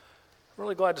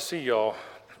Really glad to see y'all.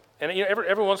 And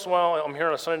every once in a while, I'm here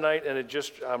on a Sunday night, and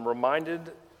I'm reminded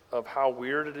of how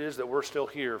weird it is that we're still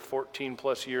here 14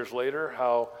 plus years later,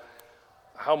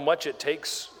 how much it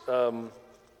takes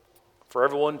for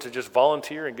everyone to just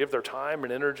volunteer and give their time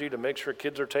and energy to make sure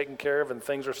kids are taken care of and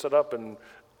things are set up and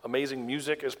amazing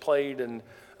music is played. And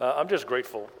I'm just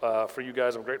grateful for you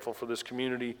guys. I'm grateful for this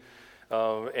community.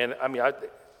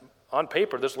 On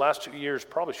paper, this last 2 years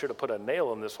probably should have put a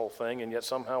nail in this whole thing, and yet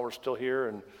somehow we're still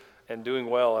here and doing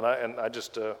well.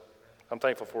 I'm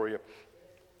thankful for you.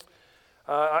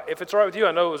 If it's all right with you,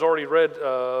 I know it was already read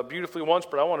beautifully once,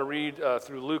 but I want to read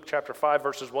through Luke chapter 5,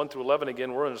 verses 1 through 11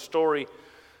 again. We're in a story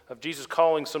of Jesus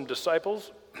calling some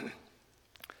disciples,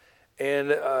 and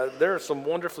there are some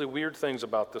wonderfully weird things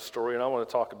about this story, and I want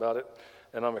to talk about it,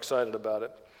 and I'm excited about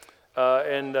it.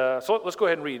 So let's go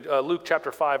ahead and read Luke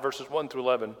chapter 5, verses 1 through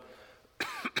 11.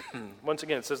 Once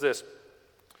again, it says this.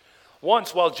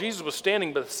 Once, while Jesus was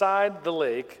standing beside the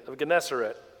lake of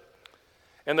Gennesaret,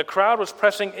 and the crowd was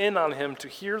pressing in on him to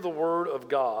hear the word of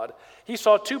God, he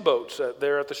saw two boats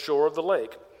there at the shore of the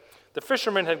lake. The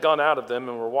fishermen had gone out of them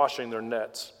and were washing their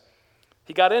nets.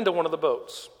 He got into one of the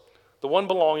boats, the one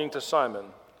belonging to Simon,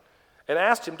 and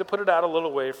asked him to put it out a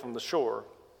little way from the shore.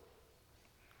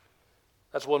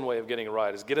 That's one way of getting it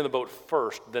right, is get in the boat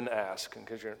first, then ask.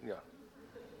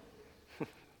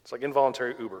 It's like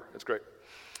involuntary Uber. It's great.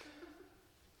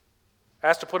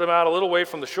 Asked to put him out a little way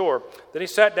from the shore. Then he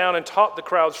sat down and taught the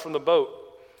crowds from the boat.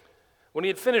 When he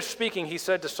had finished speaking, he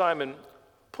said to Simon,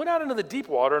 "Put out into the deep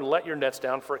water and let your nets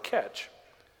down for a catch."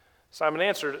 Simon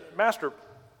answered, "Master,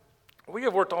 we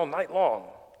have worked all night long,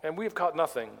 and we have caught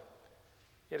nothing.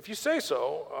 Yet if you say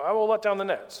so, I will let down the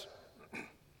nets."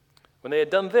 When they had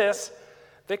done this,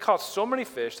 they caught so many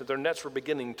fish that their nets were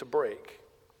beginning to break.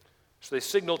 So they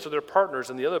signaled to their partners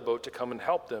in the other boat to come and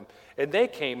help them. And they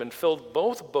came and filled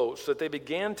both boats so that they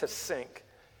began to sink.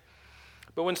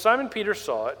 But when Simon Peter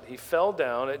saw it, he fell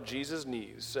down at Jesus'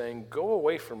 knees, saying, "Go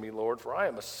away from me, Lord, for I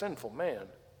am a sinful man."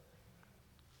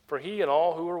 For he and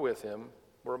all who were with him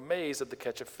were amazed at the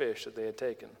catch of fish that they had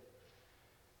taken.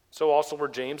 So also were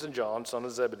James and John, son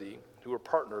of Zebedee, who were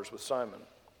partners with Simon.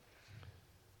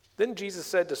 Then Jesus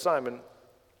said to Simon,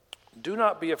 "Do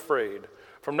not be afraid.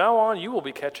 From now on, you will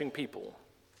be catching people."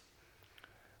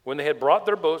 When they had brought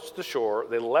their boats to the shore,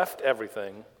 they left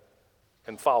everything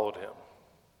and followed him.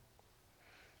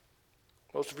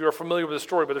 Most of you are familiar with the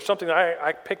story, but there's something that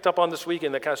I picked up on this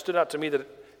weekend that kind of stood out to me that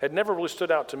had never really stood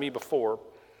out to me before.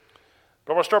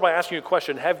 But I want to start by asking you a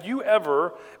question. Have you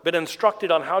ever been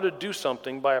instructed on how to do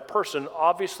something by a person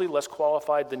obviously less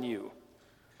qualified than you?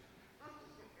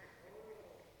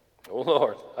 Oh,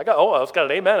 Lord. I just got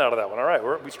an amen out of that one. All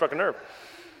right, we struck a nerve.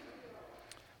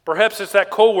 Perhaps it's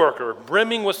that coworker,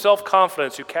 brimming with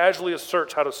self-confidence, who casually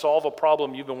asserts how to solve a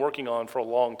problem you've been working on for a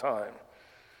long time.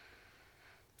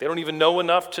 They don't even know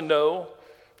enough to know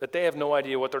that they have no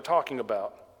idea what they're talking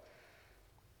about.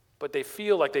 But they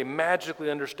feel like they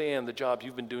magically understand the job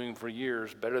you've been doing for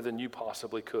years better than you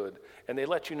possibly could. And they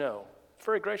let you know. It's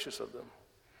very gracious of them.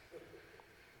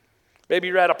 Maybe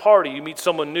you're at a party, you meet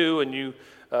someone new, and you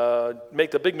make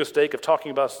the big mistake of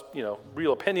talking about,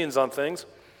 real opinions on things.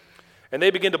 And they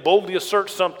begin to boldly assert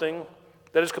something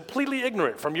that is completely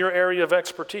ignorant from your area of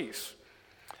expertise.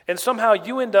 And somehow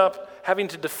you end up having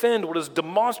to defend what is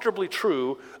demonstrably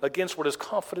true against what is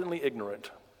confidently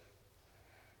ignorant.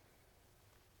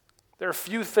 There are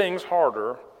few things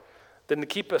harder than to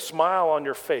keep a smile on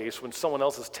your face when someone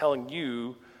else is telling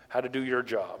you how to do your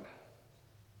job.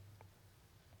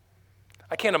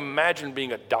 I can't imagine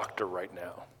being a doctor right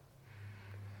now.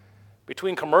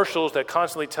 Between commercials that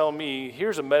constantly tell me,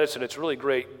 here's a medicine, it's really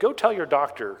great, go tell your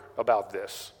doctor about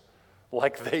this,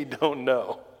 like they don't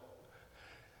know.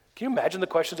 Can you imagine the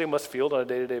questions they must field on a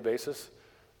day-to-day basis?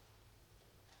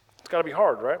 It's got to be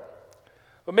hard, right?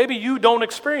 But maybe you don't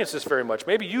experience this very much.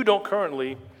 Maybe you don't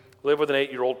currently live with an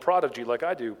 8-year-old prodigy like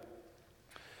I do.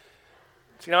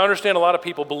 See, now I understand a lot of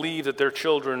people believe that their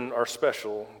children are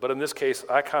special, but in this case,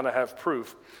 I kind of have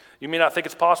proof. You may not think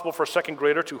it's possible for a second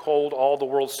grader to hold all the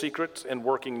world's secrets and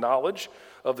working knowledge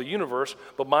of the universe,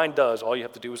 but mine does. All you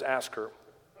have to do is ask her.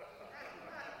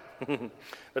 Now,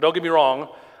 don't get me wrong.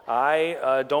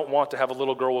 I don't want to have a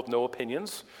little girl with no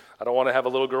opinions. I don't want to have a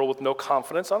little girl with no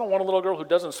confidence. I don't want a little girl who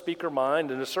doesn't speak her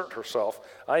mind and assert herself.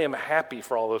 I am happy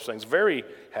for all those things, very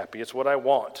happy. It's what I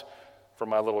want for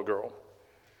my little girl.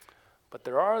 But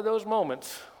there are those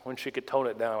moments when she could tone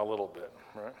it down a little bit,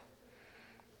 right?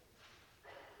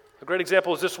 A great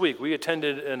example is this week. We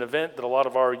attended an event that a lot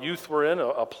of our youth were in,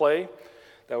 a play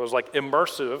that was like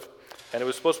immersive, and it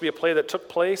was supposed to be a play that took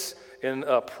place in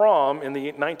prom in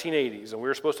the 1980s, and we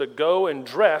were supposed to go and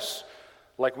dress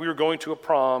like we were going to a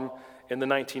prom in the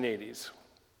 1980s.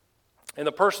 And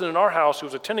the person in our house who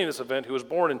was attending this event, who was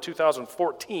born in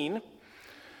 2014,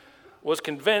 was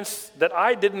convinced that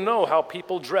I didn't know how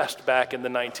people dressed back in the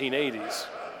 1980s.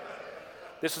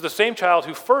 This is the same child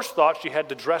who first thought she had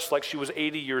to dress like she was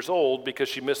 80 years old because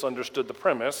she misunderstood the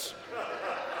premise,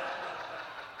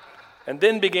 and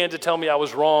then began to tell me I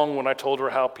was wrong when I told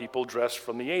her how people dressed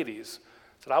from the 80s.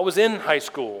 Said I was in high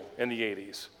school in the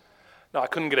 80s. Now, I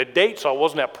couldn't get a date, so I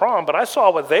wasn't at prom, but I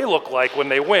saw what they looked like when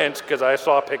they went because I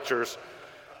saw pictures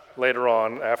later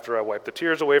on after I wiped the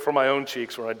tears away from my own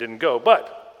cheeks when I didn't go.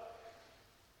 But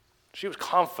she was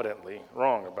confidently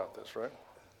wrong about this, right?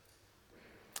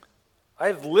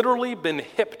 I've literally been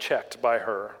hip-checked by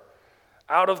her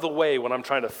out of the way when I'm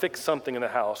trying to fix something in the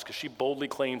house because she boldly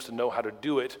claims to know how to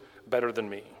do it better than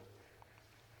me,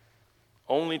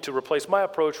 only to replace my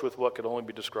approach with what could only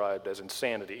be described as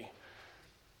insanity.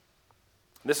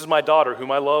 This is my daughter, whom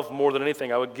I love more than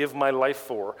anything I would give my life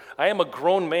for. I am a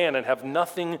grown man and have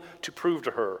nothing to prove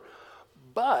to her,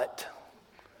 but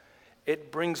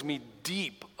it brings me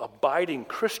deep, abiding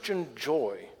Christian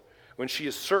joy when she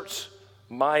asserts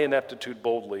my ineptitude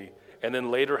boldly and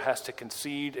then later has to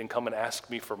concede and come and ask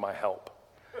me for my help,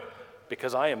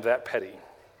 because I am that petty.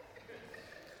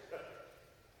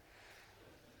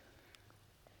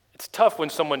 It's tough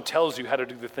when someone tells you how to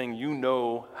do the thing you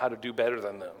know how to do better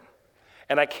than them.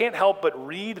 And I can't help but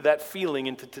read that feeling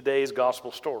into today's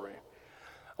gospel story.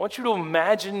 I want you to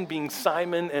imagine being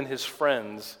Simon and his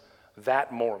friends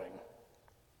that morning.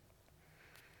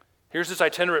 Here's this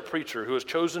itinerant preacher who has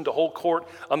chosen to hold court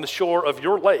on the shore of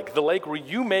your lake, the lake where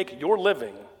you make your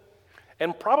living,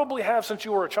 and probably have since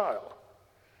you were a child.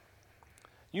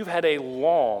 You've had a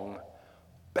long,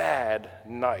 bad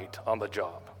night on the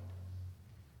job.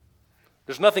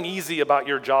 There's nothing easy about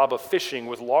your job of fishing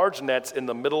with large nets in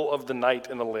the middle of the night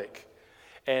in the lake.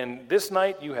 And this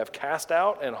night you have cast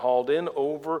out and hauled in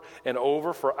over and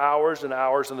over for hours and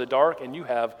hours in the dark, and you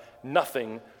have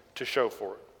nothing to show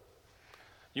for it.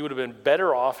 You would have been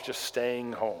better off just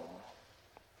staying home.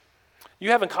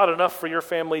 You haven't caught enough for your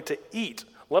family to eat,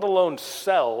 let alone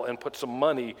sell and put some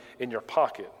money in your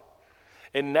pocket.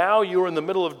 And now you're in the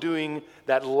middle of doing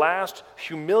that last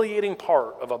humiliating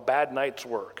part of a bad night's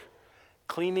work,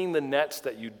 cleaning the nets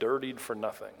that you dirtied for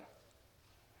nothing.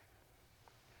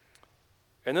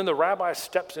 And then the rabbi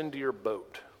steps into your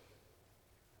boat.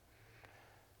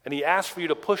 And he asks for you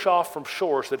to push off from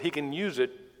shore so that he can use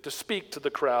it to speak to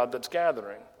the crowd that's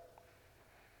gathering.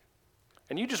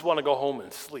 And you just want to go home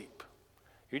and sleep.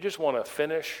 You just want to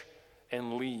finish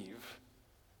and leave.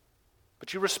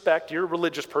 But you're a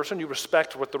religious person, you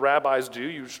respect what the rabbis do,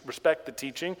 you respect the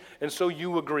teaching, and so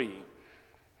you agree.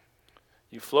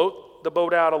 You float the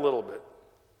boat out a little bit.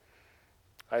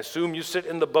 I assume you sit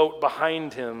in the boat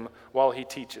behind him while he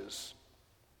teaches.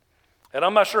 And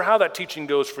I'm not sure how that teaching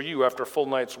goes for you after a full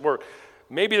night's work.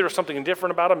 Maybe there was something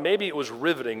different about him. Maybe it was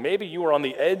riveting. Maybe you were on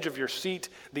the edge of your seat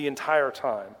the entire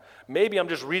time. Maybe I'm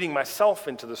just reading myself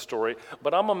into the story,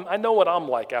 but I know what I'm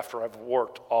like after I've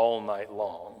worked all night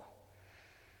long.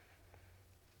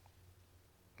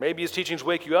 Maybe his teachings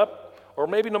wake you up, or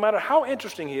maybe no matter how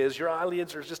interesting he is, your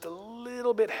eyelids are just a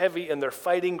little bit heavy and they're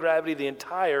fighting gravity the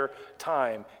entire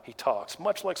time he talks,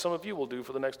 much like some of you will do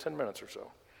for the next 10 minutes or so.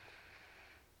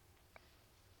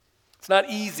 It's not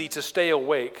easy to stay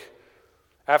awake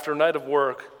after a night of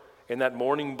work in that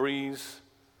morning breeze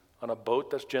on a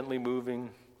boat that's gently moving,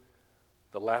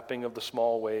 the lapping of the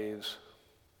small waves.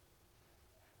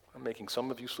 I'm making some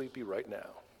of you sleepy right now.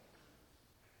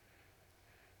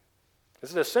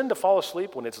 Is it a sin to fall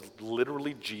asleep when it's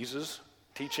literally Jesus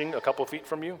teaching a couple of feet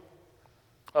from you?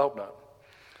 I hope not.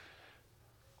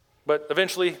 But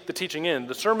eventually the teaching ends,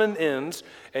 the sermon ends,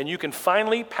 and you can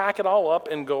finally pack it all up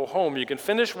and go home. You can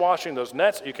finish washing those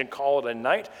nets, you can call it a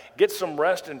night, get some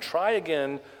rest, and try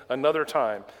again another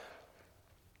time.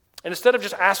 And instead of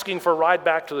just asking for a ride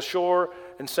back to the shore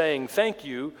and saying thank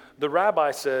you, the rabbi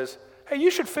says, hey,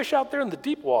 you should fish out there in the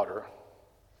deep water.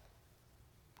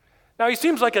 Now, he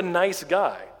seems like a nice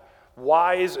guy,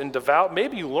 wise and devout.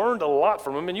 Maybe you learned a lot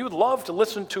from him, and you would love to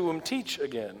listen to him teach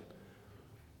again.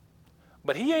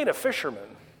 But he ain't a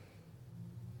fisherman.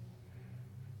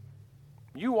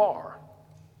 You are.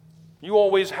 You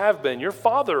always have been. Your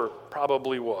father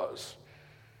probably was.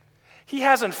 He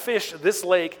hasn't fished this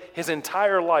lake his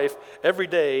entire life, every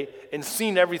day, and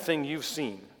seen everything you've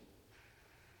seen.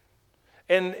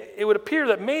 And it would appear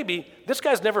that maybe this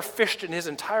guy's never fished in his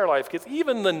entire life, because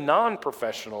even the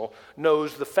non-professional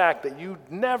knows the fact that you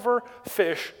never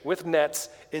fish with nets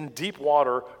in deep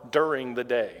water during the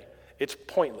day. It's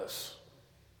pointless.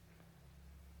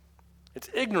 It's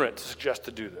ignorant to suggest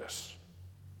to do this.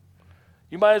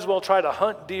 You might as well try to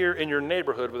hunt deer in your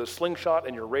neighborhood with a slingshot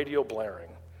and your radio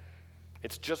blaring.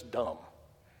 It's just dumb.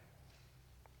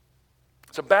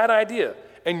 It's a bad idea,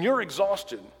 and you're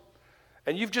exhausted,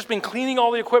 and you've just been cleaning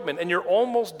all the equipment, and you're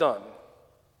almost done.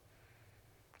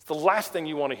 It's the last thing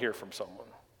you want to hear from someone.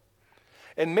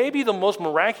 And maybe the most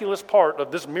miraculous part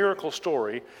of this miracle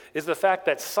story is the fact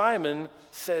that Simon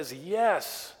says,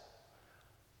 yes,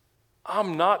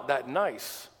 I'm not that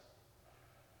nice.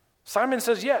 Simon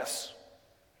says yes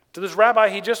to this rabbi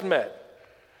he just met.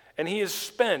 And he is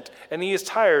spent, and he is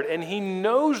tired, and he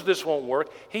knows this won't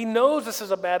work. He knows this is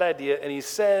a bad idea, and he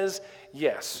says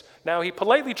yes. Now, he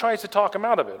politely tries to talk him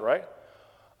out of it, right?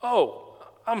 Oh,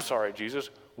 I'm sorry, Jesus.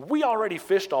 We already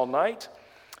fished all night,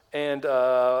 and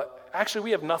actually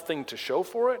we have nothing to show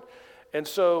for it. And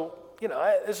so,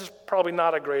 this is probably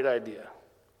not a great idea.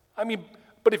 I mean,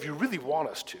 but if you really want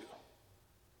us to.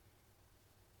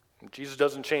 Jesus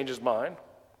doesn't change his mind.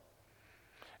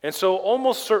 And so,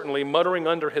 almost certainly, muttering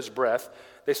under his breath,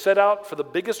 they set out for the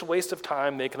biggest waste of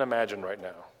time they can imagine right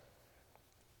now.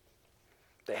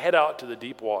 They head out to the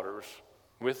deep waters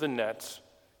with the nets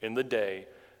in the day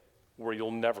where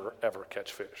you'll never, ever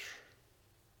catch fish.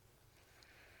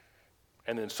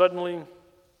 And then suddenly,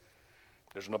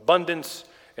 there's an abundance,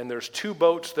 and there's 2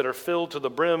 boats that are filled to the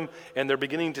brim, and they're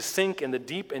beginning to sink in the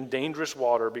deep and dangerous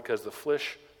water because the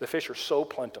fish are so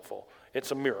plentiful. It's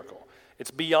a miracle. It's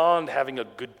beyond having a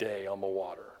good day on the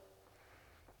water.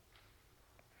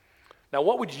 Now,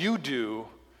 what would you do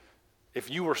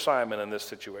if you were Simon in this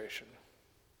situation?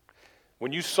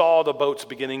 When you saw the boats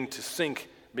beginning to sink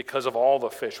because of all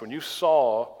the fish, when you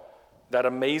saw that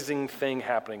amazing thing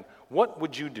happening, what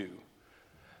would you do?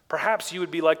 Perhaps you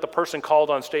would be like the person called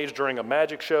on stage during a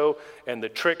magic show, and the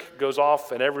trick goes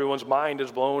off and everyone's mind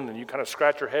is blown, and you kind of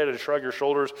scratch your head and shrug your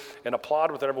shoulders and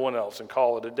applaud with everyone else and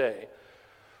call it a day.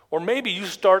 Or maybe you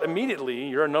start immediately,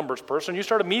 you're a numbers person, you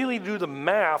start immediately to do the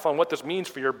math on what this means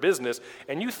for your business,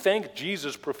 and you thank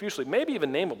Jesus profusely, maybe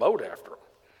even name a boat after him.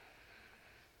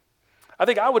 I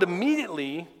think I would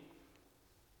immediately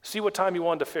see what time he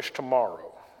wanted to fish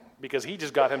tomorrow, because he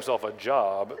just got himself a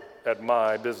job at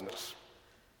my business.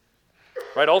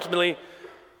 Right? Ultimately,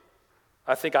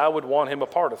 I think I would want him a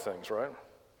part of things, right?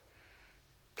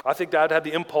 I think that I'd have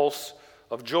the impulse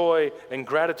of joy and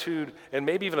gratitude, and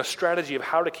maybe even a strategy of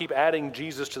how to keep adding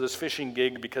Jesus to this fishing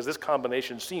gig, because this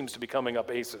combination seems to be coming up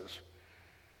aces.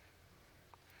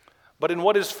 But in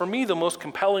what is, for me, the most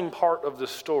compelling part of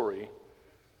this story,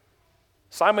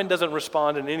 Simon doesn't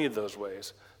respond in any of those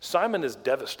ways. Simon is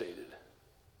devastated.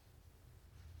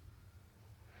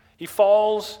 He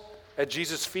falls at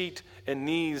Jesus' feet and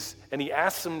knees, and he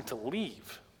asks him to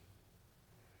leave.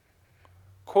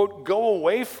 Quote, "Go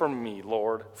away from me,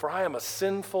 Lord, for I am a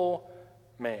sinful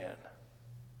man."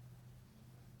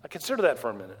 Now consider that for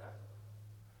a minute.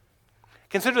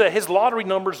 Consider that his lottery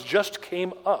numbers just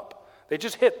came up. They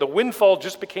just hit. The windfall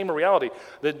just became a reality.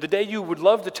 The day you would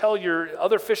love to tell your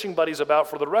other fishing buddies about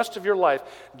for the rest of your life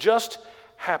just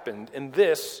happened, and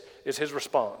this is his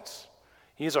response.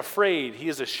 He is afraid. He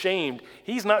is ashamed.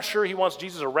 He's not sure he wants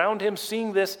Jesus around him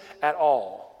seeing this at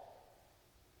all.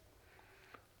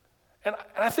 And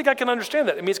I think I can understand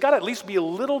that. I mean, it's got to at least be a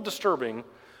little disturbing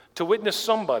to witness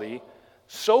somebody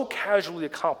so casually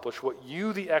accomplish what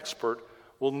you, the expert,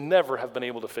 will never have been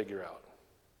able to figure out.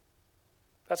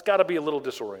 That's got to be a little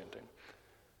disorienting.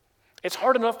 It's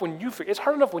hard enough when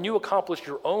you accomplish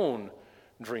your own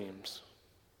dreams.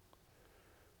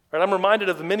 Right? I'm reminded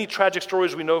of the many tragic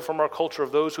stories we know from our culture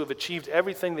of those who have achieved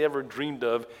everything they ever dreamed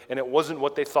of, and it wasn't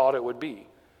what they thought it would be.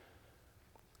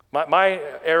 My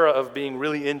era of being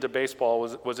really into baseball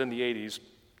was in the 80s,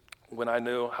 when I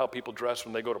knew how people dress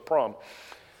when they go to prom.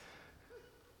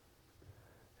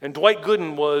 And Dwight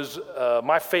Gooden was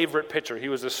my favorite pitcher. He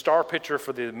was a star pitcher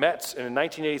for the Mets, and in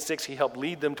 1986 he helped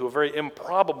lead them to a very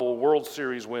improbable World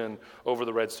Series win over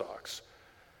the Red Sox.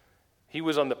 He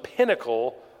was on the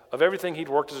pinnacle of everything he'd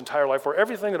worked his entire life for,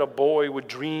 everything that a boy would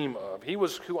dream of. He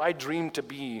was who I dreamed to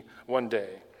be one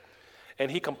day. And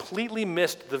he completely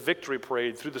missed the victory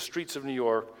parade through the streets of New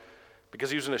York because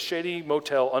he was in a shady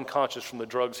motel unconscious from the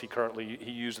drugs he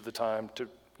used at the time to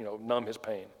numb his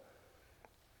pain.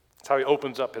 That's how he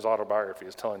opens up his autobiography,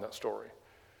 is telling that story.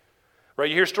 Right?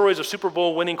 You hear stories of Super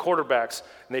Bowl winning quarterbacks,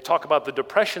 and they talk about the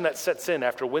depression that sets in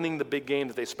after winning the big game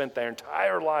that they spent their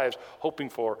entire lives hoping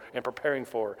for and preparing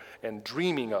for and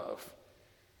dreaming of.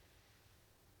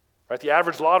 Right? The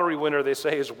average lottery winner, they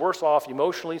say, is worse off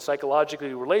emotionally,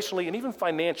 psychologically, relationally, and even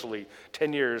financially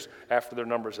 10 years after their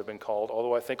numbers have been called,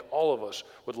 although I think all of us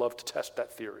would love to test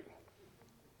that theory.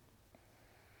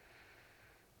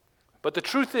 But the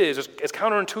truth is, as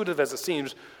counterintuitive as it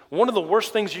seems, one of the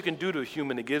worst things you can do to a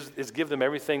human is give them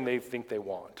everything they think they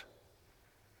want.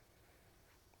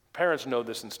 Parents know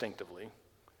this instinctively.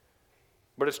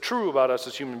 But it's true about us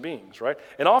as human beings, right?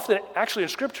 And often, actually in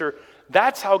Scripture,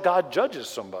 that's how God judges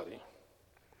somebody.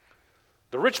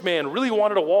 The rich man really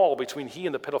wanted a wall between he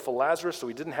and the pitiful Lazarus, so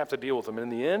he didn't have to deal with him.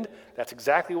 And in the end, that's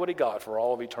exactly what he got for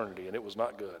all of eternity, and it was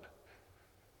not good.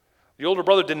 The older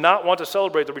brother did not want to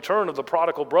celebrate the return of the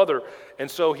prodigal brother, and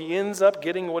so he ends up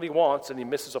getting what he wants, and he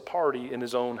misses a party in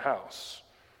his own house.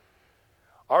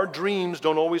 Our dreams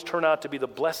don't always turn out to be the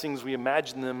blessings we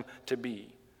imagine them to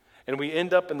be. And we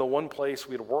end up in the one place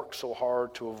we had worked so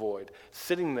hard to avoid,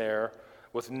 sitting there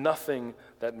with nothing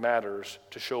that matters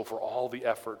to show for all the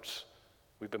efforts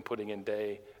we've been putting in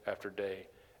day after day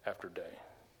after day.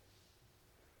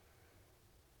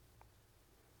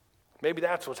 Maybe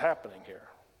that's what's happening here.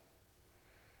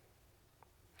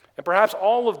 And perhaps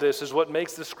all of this is what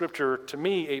makes this scripture, to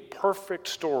me, a perfect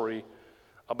story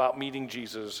about meeting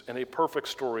Jesus and a perfect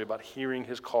story about hearing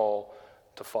his call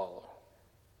to follow.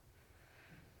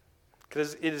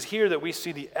 Because it is here that we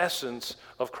see the essence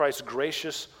of Christ's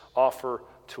gracious offer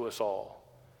to us all.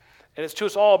 And it's to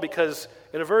us all because,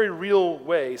 in a very real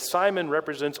way, Simon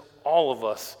represents all of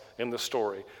us in the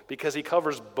story because he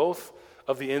covers both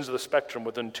of the ends of the spectrum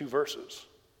within 2 verses.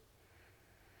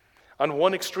 On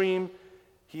one extreme,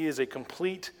 he is a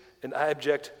complete and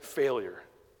abject failure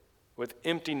with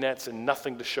empty nets and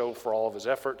nothing to show for all of his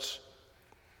efforts.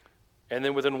 And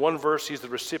then within 1 verse, he's the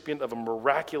recipient of a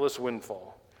miraculous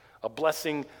windfall, a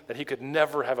blessing that he could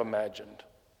never have imagined.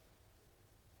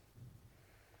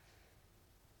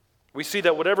 We see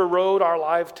that whatever road our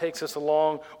life takes us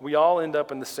along, we all end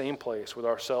up in the same place with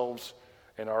ourselves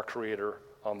and our Creator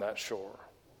on that shore.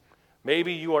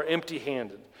 Maybe you are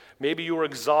empty-handed. Maybe you are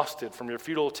exhausted from your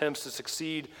futile attempts to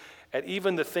succeed at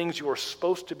even the things you are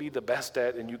supposed to be the best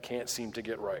at and you can't seem to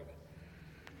get right.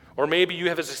 Or maybe you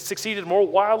have succeeded more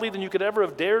wildly than you could ever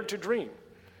have dared to dream.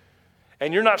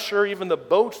 And you're not sure even the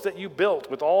boats that you built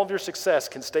with all of your success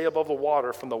can stay above the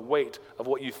water from the weight of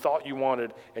what you thought you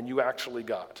wanted and you actually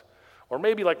got. Or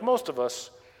maybe, like most of us,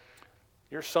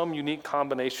 you're some unique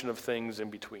combination of things in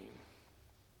between.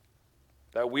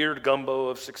 That weird gumbo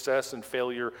of success and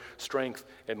failure, strength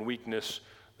and weakness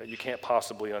that you can't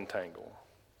possibly untangle.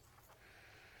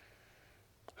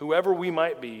 Whoever we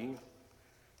might be,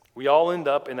 we all end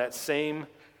up in that same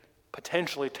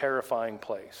potentially terrifying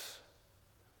place.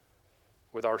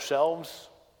 With ourselves,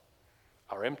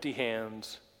 our empty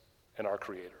hands, and our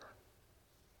Creator.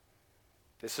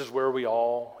 This is where we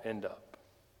all end up.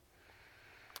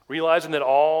 Realizing that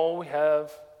all we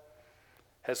have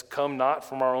has come not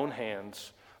from our own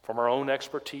hands, from our own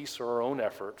expertise or our own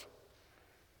effort,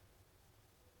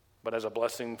 but as a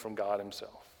blessing from God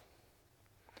himself.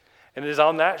 And it is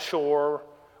on that shore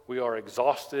we are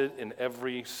exhausted in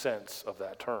every sense of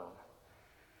that term.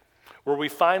 Where we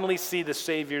finally see the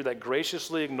Savior that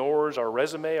graciously ignores our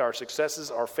resume, our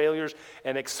successes, our failures,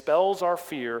 and expels our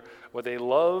fear with a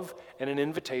love and an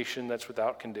invitation that's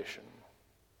without condition.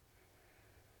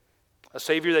 A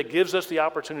Savior that gives us the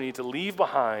opportunity to leave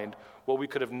behind what we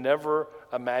could have never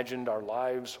imagined our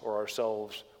lives or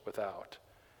ourselves without,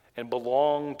 and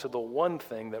belong to the one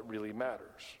thing that really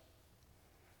matters.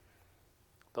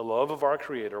 The love of our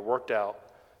Creator worked out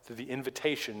through the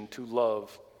invitation to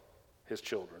love his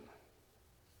children.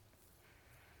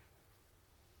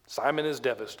 Simon is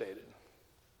devastated.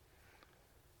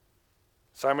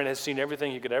 Simon has seen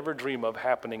everything he could ever dream of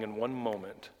happening in one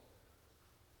moment,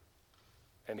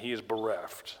 and he is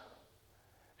bereft.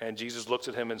 And Jesus looks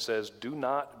at him and says, "Do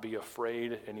not be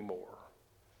afraid anymore.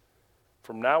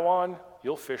 From now on,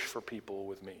 you'll fish for people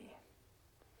with me."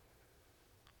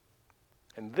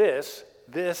 And this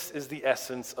is the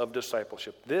essence of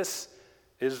discipleship. This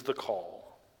is the call.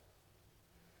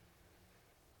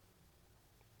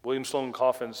 William Sloane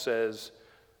Coffin says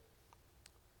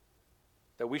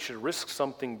that we should risk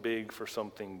something big for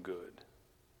something good.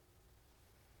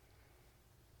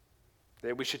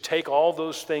 That we should take all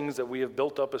those things that we have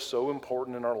built up as so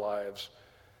important in our lives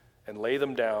and lay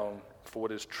them down for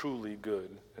what is truly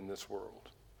good in this world.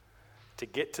 To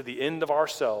get to the end of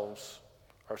ourselves,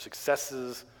 our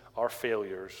successes, our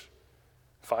failures,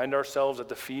 find ourselves at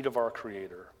the feet of our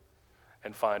Creator,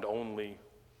 and find only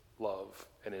love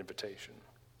and invitation.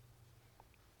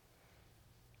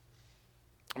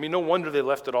 I mean, no wonder they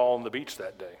left it all on the beach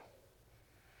that day.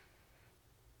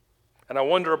 And I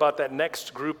wonder about that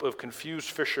next group of confused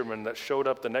fishermen that showed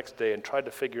up the next day and tried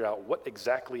to figure out what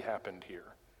exactly happened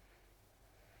here.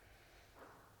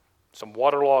 Some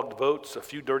waterlogged boats, a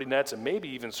few dirty nets, and maybe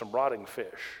even some rotting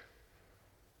fish.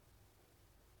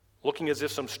 looking as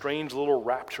if some strange little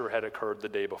rapture had occurred the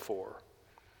day before,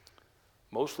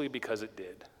 mostly because it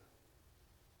did.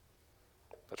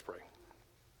 Let's pray.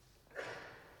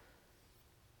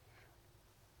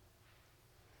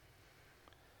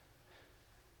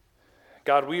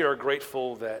 God, we are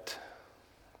grateful that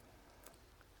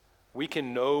we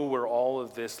can know where all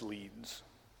of this leads.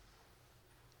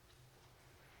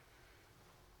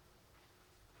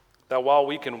 That while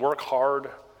we can work hard,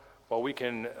 while we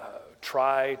can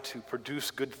try to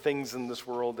produce good things in this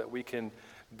world, that we can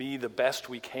be the best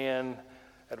we can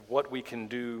at what we can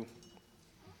do,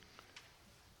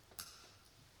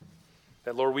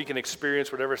 that, Lord, we can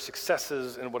experience whatever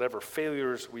successes and whatever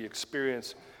failures we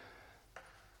experience,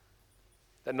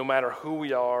 that no matter who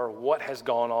we are, what has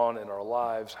gone on in our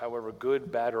lives, however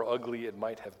good, bad, or ugly it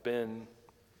might have been,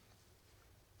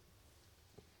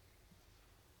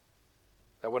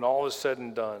 that when all is said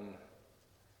and done,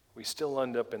 we still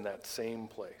end up in that same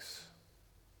place,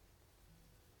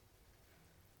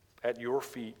 at your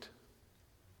feet,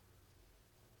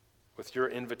 with your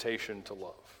invitation to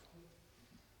love.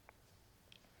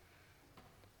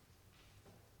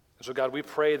 And so, God, we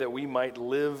pray that we might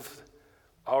live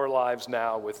our lives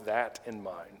now with that in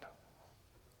mind.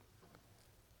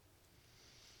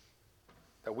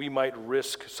 That we might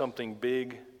risk something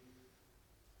big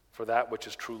for that which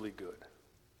is truly good.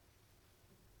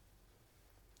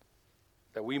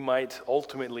 That we might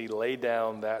ultimately lay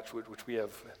down that which we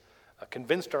have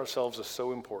convinced ourselves is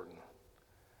so important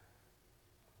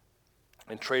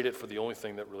and trade it for the only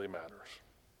thing that really matters.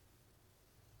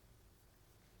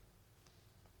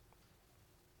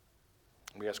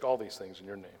 We ask all these things in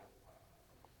your name.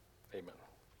 Amen.